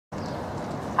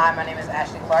Hi, my name is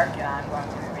Clarke, and I'm going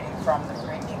to be reading from The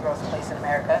Free Negro's Place in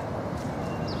America.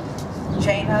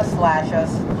 Chain us, lash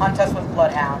us, hunt us with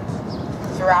bloodhounds,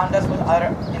 surround us with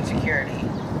utter insecurity,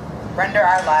 render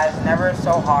our lives never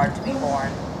so hard to be born,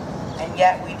 and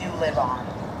yet we do live on,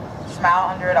 smile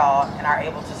under it all, and are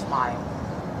able to smile.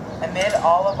 Amid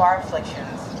all of our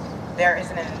afflictions, there is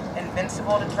an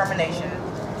invincible determination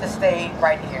to stay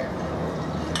right here,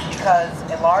 because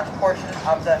a large portion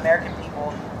of the American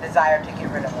people desire to get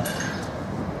rid of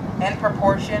us. In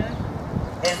proportion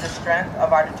is the strength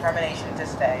of our determination to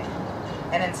stay,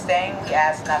 and in staying we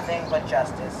ask nothing but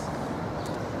justice.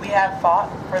 We have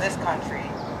fought for this country,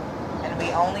 and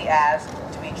we only ask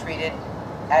to be treated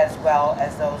as well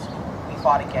as those we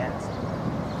fought against.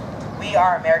 We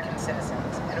are American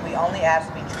citizens, and we only ask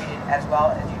to be treated as well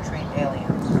as you treat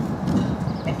aliens.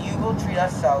 And you will treat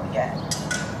us so yet.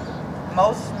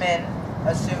 Most men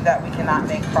assume that we cannot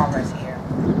make progress here.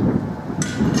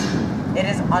 It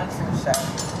is untrue, so.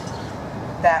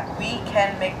 That we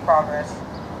can make progress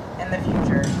in the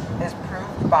future is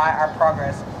proved by our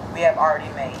progress we have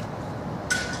already made.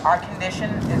 Our condition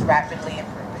is rapidly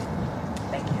improving.